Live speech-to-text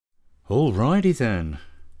Alrighty then,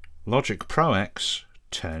 Logic Pro X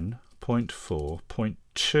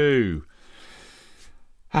 10.4.2,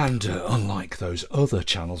 and unlike those other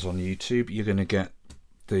channels on YouTube, you're going to get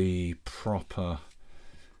the proper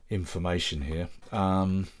information here.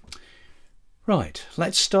 Right,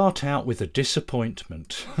 let's start out with a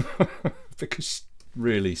disappointment because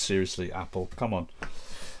really, seriously, Apple, come on.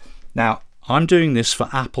 Now, I'm doing this for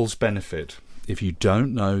Apple's benefit. If you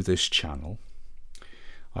don't know this channel,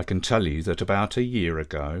 I can tell you that about a year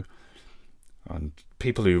ago, and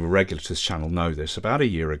people who are regular to this channel know this, about a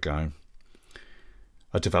year ago,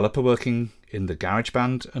 a developer working in the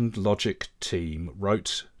GarageBand and Logic team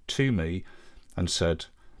wrote to me and said,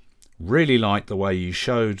 really like the way you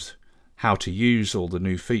showed how to use all the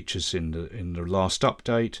new features in the last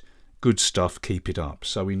update. Good stuff, keep it up.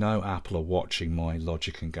 So we know Apple are watching my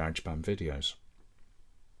Logic and GarageBand videos.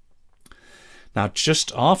 Now,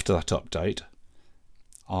 just after that update,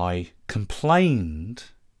 I complained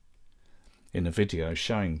in a video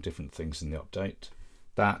showing different things in the update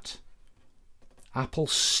that Apple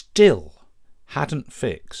still hadn't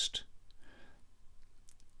fixed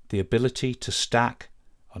the ability to stack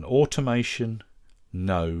an automation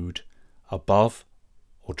node above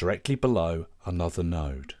or directly below another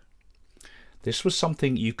node. This was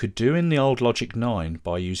something you could do in the old Logic 9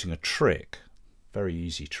 by using a trick, very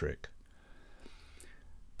easy trick.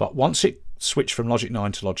 But once it switched from Logic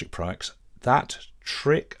 9 to Logic Pro X, that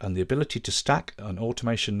trick and the ability to stack an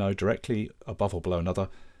automation node directly above or below another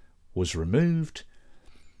was removed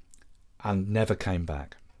and never came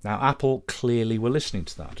back. Now, Apple clearly were listening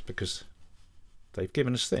to that because they've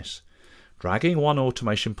given us this. Dragging one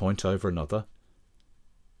automation point over another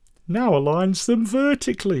now aligns them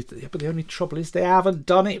vertically. But the only trouble is they haven't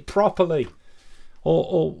done it properly.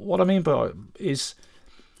 Or what I mean by is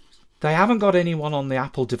they haven't got anyone on the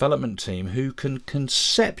Apple development team who can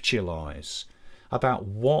conceptualize about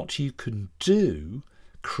what you can do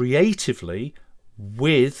creatively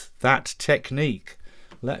with that technique.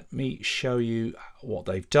 Let me show you what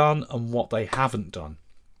they've done and what they haven't done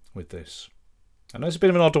with this. I know it's a bit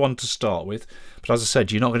of an odd one to start with, but as I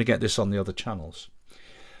said, you're not going to get this on the other channels.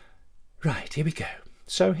 Right, here we go.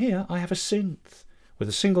 So here I have a synth with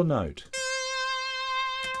a single node.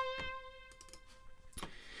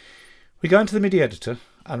 We go into the MIDI editor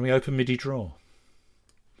and we open MIDI draw.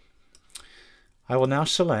 I will now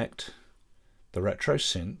select the retro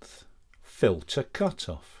synth filter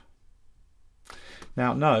cutoff.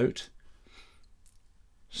 Now note,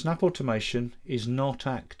 snap automation is not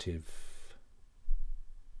active,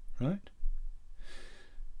 right?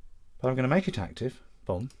 But I'm going to make it active,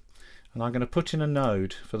 boom, and I'm going to put in a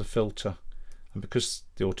node for the filter, and because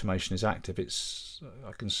the automation is active,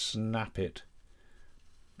 I can snap it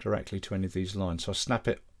directly to any of these lines. So I snap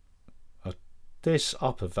it at this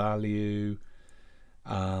upper value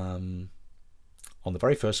on the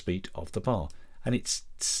very first beat of the bar, and it's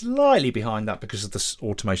slightly behind that because of the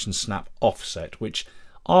automation snap offset, which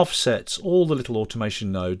offsets all the little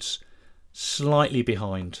automation nodes slightly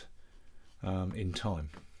behind in time.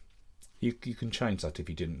 You can change that if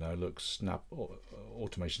you didn't know. Look, snap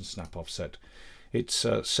automation snap offset. It's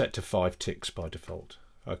set to 5 ticks by default.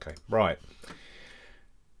 Okay, right.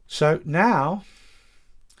 So now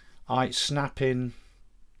I snap in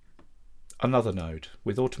another node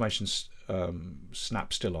with automation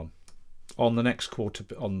snap still on the next quarter,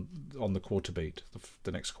 on the quarter beat,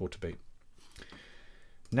 the next quarter beat.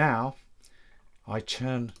 Now I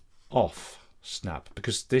turn off snap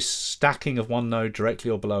because this stacking of one node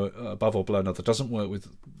directly or below, above or below another, doesn't work with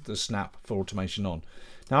the snap for automation on.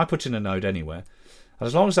 Now I put in a node anywhere, and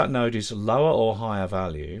as long as that node is lower or higher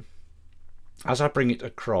value, as I bring it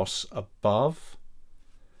across above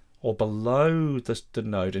or below the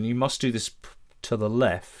node, and you must do this to the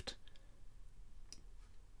left,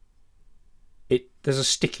 there's a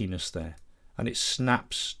stickiness there and it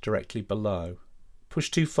snaps directly below.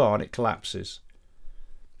 Push too far and it collapses.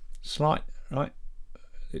 Right,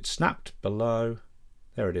 it's snapped below,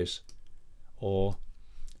 there it is, or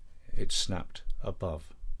it's snapped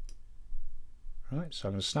above. Right, so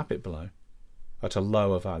I'm going to snap it below at a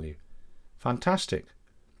lower value. Fantastic.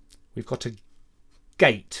 We've got a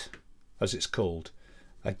gate, as it's called.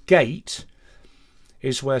 A gate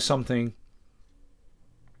is where something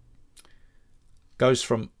goes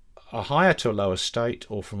from a higher to a lower state,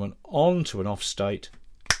 or from an on to an off state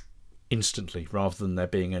instantly, rather than there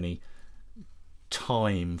being any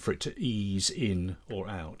time for it to ease in or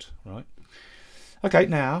out. Right. Okay,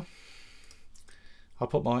 now I'll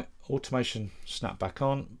put my automation snap back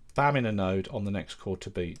on, bam, in a node on the next quarter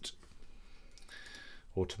beat.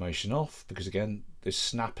 Automation off, because again this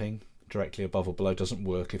snapping directly above or below doesn't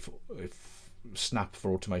work if snap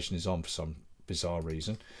for automation is on for some bizarre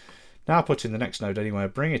reason. Now I put in the next node anyway,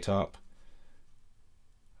 bring it up,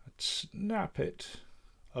 snap it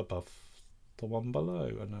above the one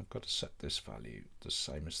below, and I've got to set this value the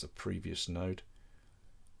same as the previous node.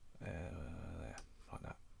 There, like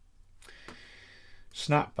that.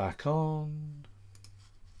 Snap back on,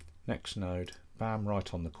 next node, bam,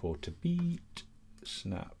 right on the quarter beat,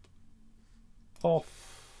 snap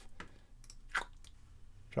off,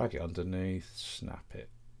 drag it underneath, snap it.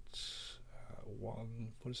 What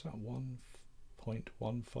is that?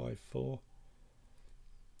 1.154.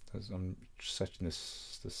 I'm setting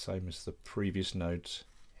this the same as the previous nodes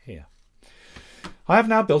here. I have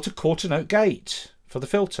now built a quarter note gate for the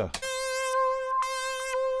filter.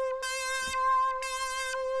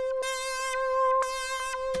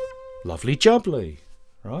 Lovely jubbly,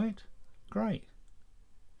 right? Great.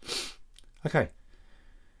 Okay.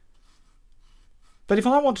 But if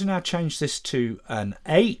I want to now change this to an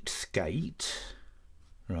 8th gate,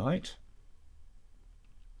 right?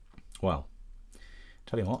 Well,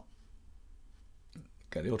 tell you what,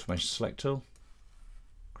 get the automation select tool,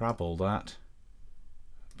 grab all that,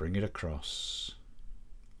 bring it across.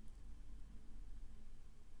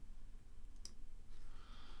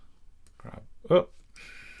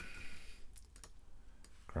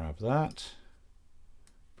 Grab that,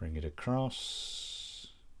 bring it across,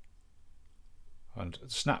 and the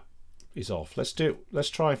snap is off. Let's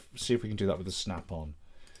try see if we can do that with the snap on.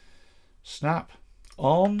 Snap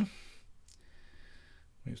on,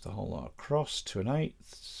 move the whole lot across to an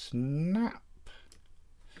 8th, snap,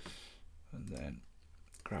 and then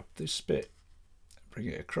grab this bit, bring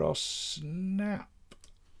it across, snap,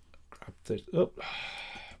 grab this up,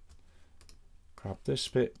 grab this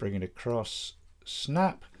bit, bring it across,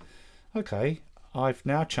 snap. Okay, I've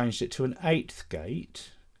now changed it to an 8th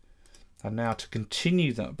gate, and now to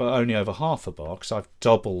continue that, but only over half a bar, because I've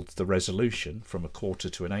doubled the resolution from a quarter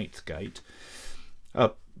to an 8th gate.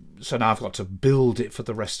 So now I've got to build it for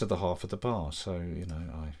the rest of the half of the bar. So, you know,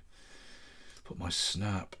 I put my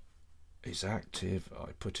snap is active,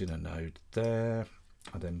 I put in a node there,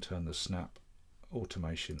 I then turn the snap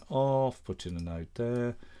automation off, put in a node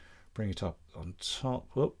there, bring it up on top,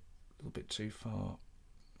 whoop, a little bit too far,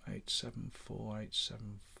 874,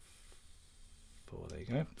 874, there you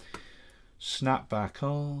go. Snap back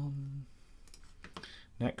on,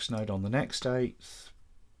 next node on the next 8th,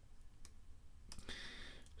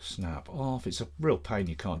 snap off. It's a real pain,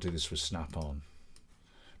 you can't do this with snap on.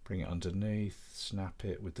 Bring it underneath, snap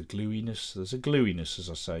it with the gluiness. There's a gluiness, as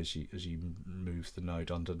I say, as you move the node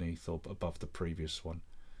underneath or above the previous one.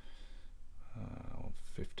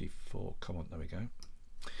 54, come on, there we go.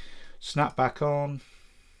 Snap back on,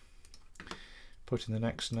 put in the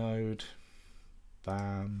next node,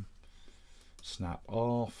 bam, snap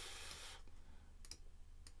off,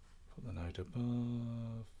 put the node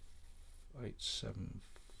above,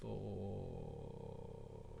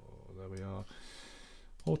 874, there we are,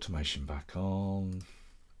 automation back on,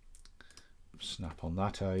 snap on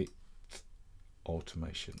that 8th,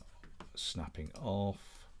 automation snapping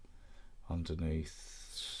off, underneath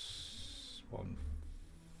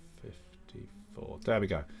 154, there we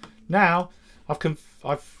go. Now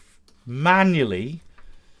I've manually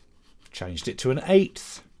changed it to an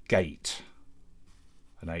 8th gate,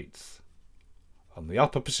 an 8th on the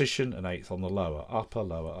upper position, an 8th on the lower, upper,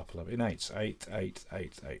 lower, upper, lower, in 8ths, 8th, 8th,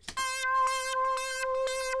 8th, 8th.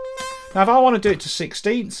 Now if I want to do it to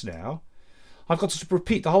 16ths now, I've got to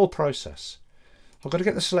repeat the whole process. I've got to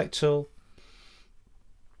get the select tool,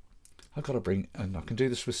 I've got to bring, and I can do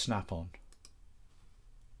this with snap on.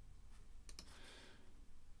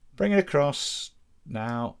 Bring it across.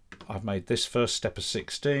 Now I've made this first step a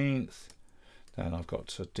 16th, then I've got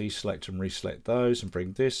to deselect and reselect those and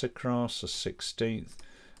bring this across a 16th,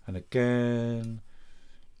 and again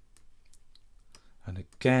and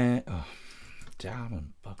again. Oh, damn,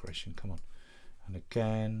 and buggeration, come on, and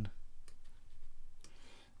again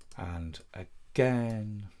and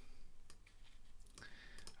again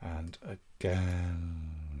and again,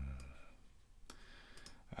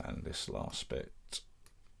 and this last bit.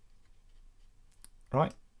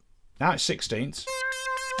 Right, now it's 16ths,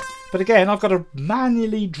 but again I've got to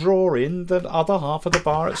manually draw in the other half of the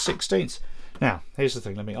bar at 16ths. Now here's the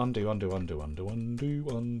thing, let me undo, undo, undo, undo, undo,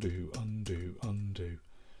 undo, undo, undo,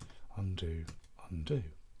 undo, undo.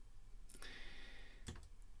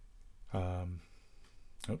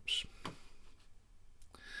 Oops.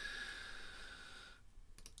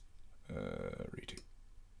 Redo.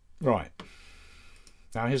 Right,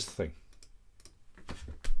 now here's the thing.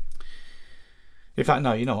 In fact,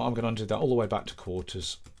 no, you know what, I'm going to undo that all the way back to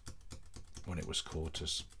quarters. when it was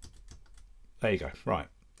quarters. There you go. Right.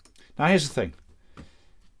 Now here's the thing.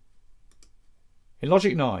 In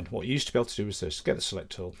Logic 9, what you used to be able to do was this. Get the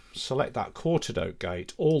select tool, select that quarter note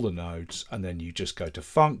gate, all the nodes, and then you just go to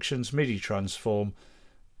functions, MIDI transform,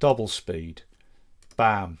 double speed,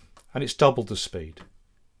 bam, and it's doubled the speed.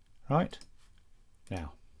 Right?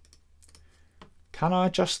 Now, can I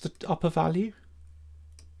adjust the upper value?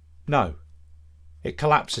 No. It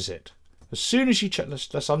collapses it. As soon as you check,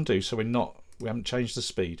 let's undo so we haven't changed the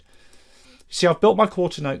speed. You see, I've built my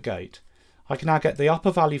quarter note gate. I can now get the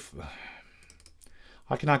upper value.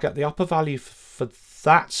 I can now get the upper value for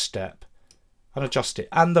that step and adjust it,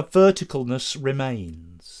 and the verticalness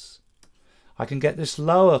remains. I can get this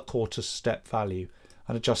lower quarter step value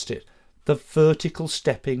and adjust it. The vertical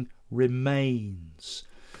stepping remains.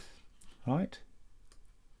 Right?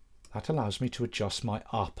 That allows me to adjust my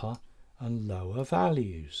upper and lower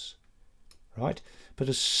values. Right? But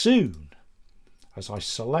as soon as I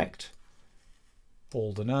select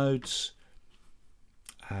all the nodes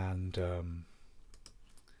and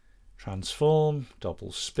transform,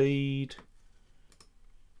 double speed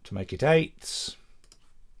to make it eighths,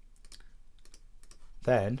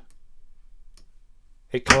 then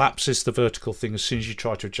it collapses the vertical thing as soon as you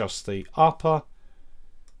try to adjust the upper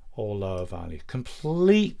or lower value.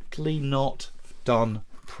 Completely not done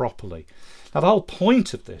properly. Now the whole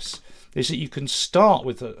point of this is that you can start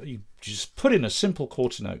with you just put in a simple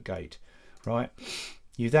quarter note gate, right?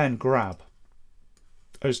 You then grab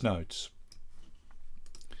those nodes,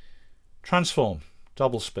 transform,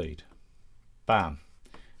 double speed, bam.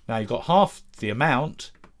 Now you've got half the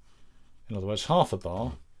amount, in other words half a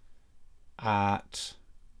bar at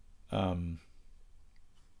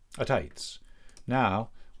eighths. Now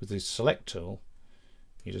with the select tool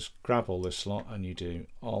you just grab all this lot and you do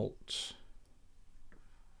Alt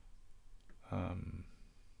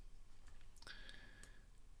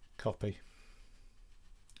copy,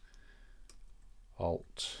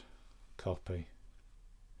 Alt copy,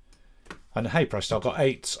 and hey presto, I've got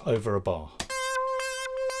eighths over a bar.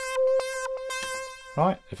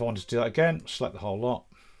 Right, if I wanted to do that again, select the whole lot,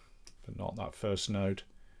 but not that first node.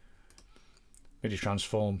 MIDI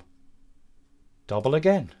transform, double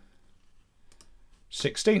again.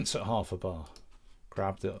 16ths at half a bar.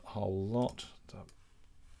 Grab the whole lot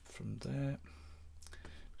from there.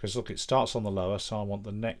 Because look, it starts on the lower, so I want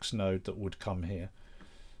the next node that would come here.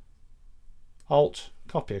 Alt,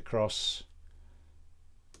 copy across,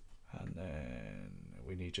 and then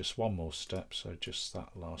we need just one more step, so just that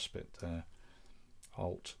last bit there.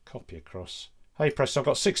 Alt, copy across. Hey presto, I've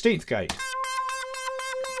got 16th gate.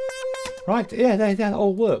 Right, yeah, that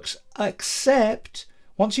all works. Except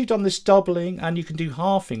once you've done this doubling, and you can do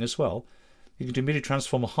halving as well. You can do MIDI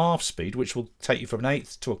transform a half speed, which will take you from an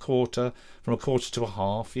eighth to a quarter, from a quarter to a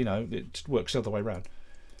half. You know, it works the other way around.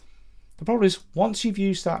 The problem is, once you've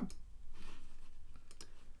used that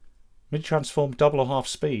MIDI transform double or half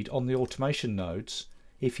speed on the automation nodes,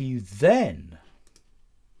 if you then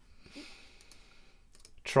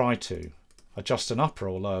try to adjust an upper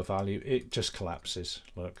or lower value, it just collapses.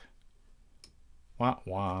 Look. Wah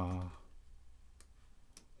wah.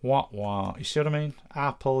 Wah wah. You see what I mean?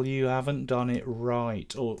 Apple, you haven't done it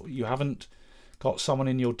right, or you haven't got someone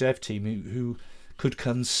in your dev team who could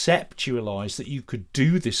conceptualize that you could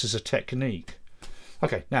do this as a technique.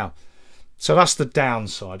 Okay, now, so that's the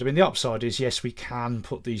downside. I mean, the upside is, yes, we can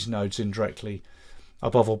put these nodes in directly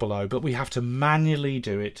above or below, but we have to manually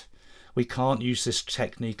do it. We can't use this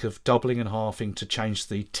technique of doubling and halving to change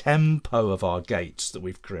the tempo of our gates that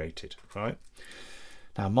we've created, right?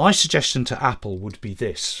 Now, my suggestion to Apple would be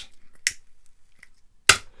this.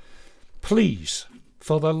 Please,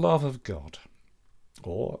 for the love of God,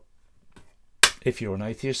 or if you're an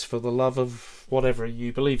atheist, for the love of whatever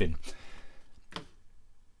you believe in,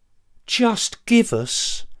 just give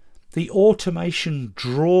us the automation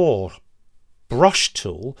draw brush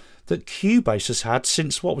tool that Cubase has had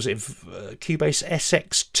since, what was it, Cubase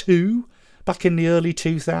SX2 back in the early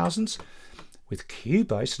 2000s. With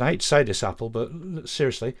Cubase, and I hate to say this, Apple, but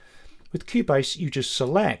seriously, with Cubase you just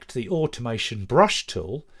select the automation brush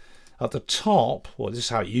tool at the top. Well, this is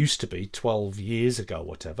how it used to be 12 years ago,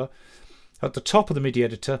 whatever. At the top of the MIDI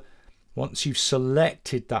editor, once you've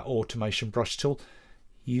selected that automation brush tool,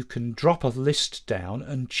 you can drop a list down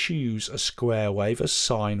and choose a square wave, a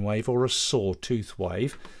sine wave, or a sawtooth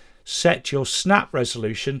wave. Set your snap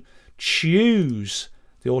resolution, choose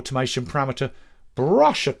the automation parameter,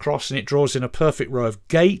 brush across, and it draws in a perfect row of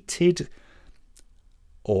gated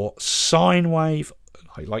or sine wave,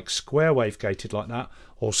 like square wave gated like that,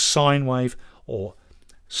 or sine wave or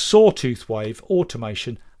sawtooth wave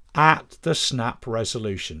automation, at the snap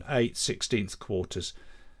resolution, 8/16 quarters.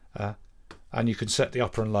 And you can set the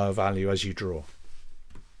upper and lower value as you draw.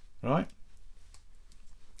 Right?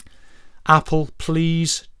 Apple,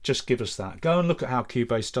 please just give us that. Go and look at how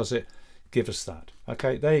Cubase does it. Give us that.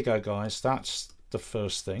 Okay, there you go, guys. That's the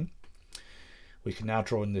first thing. We can now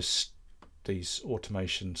draw in these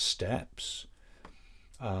automation steps.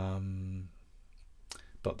 But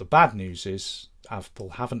the bad news is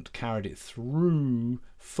Apple haven't carried it through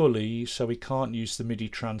fully, so we can't use the MIDI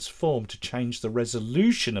transform to change the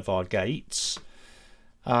resolution of our gates.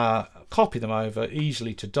 Copy them over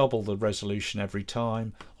easily to double the resolution every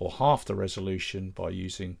time, or half the resolution by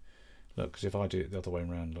using, look, because if I do it the other way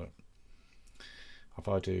around, look, if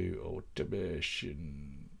I do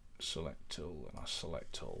automation select all, and I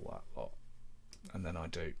select all that lot, and then I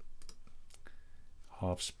do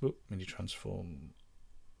MIDI transform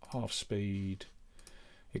half speed,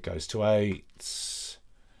 it goes to 8.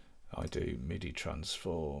 I do MIDI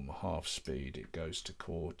transform half speed, it goes to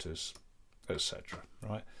quarters, etc.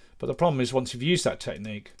 Right? But the problem is, once you've used that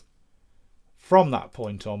technique, from that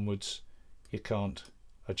point onwards, you can't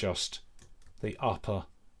adjust the upper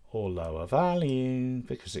or lower value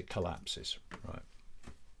because it collapses. Right?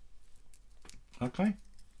 Okay.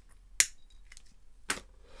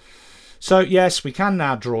 So yes, we can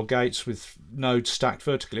now draw gates with nodes stacked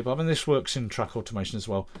vertically, but I mean this works in track automation as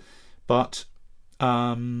well. But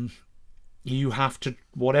you have to,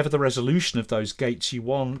 whatever the resolution of those gates you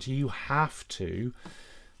want, you have to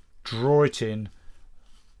draw it in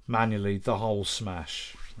manually, the whole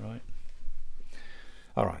smash, right?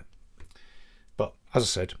 All right. But as I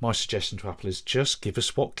said, my suggestion to Apple is just give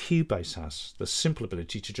us what Cubase has, the simple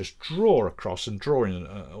ability to just draw across and draw in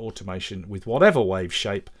automation with whatever wave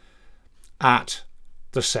shape at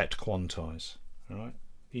the set quantize. All right,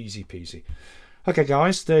 easy peasy. Okay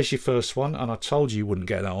guys, there's your first one, and I told you you wouldn't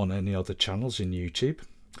get that on any other channels in YouTube.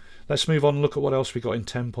 Let's move on and look at what else we got in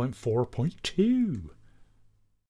 10.4.2.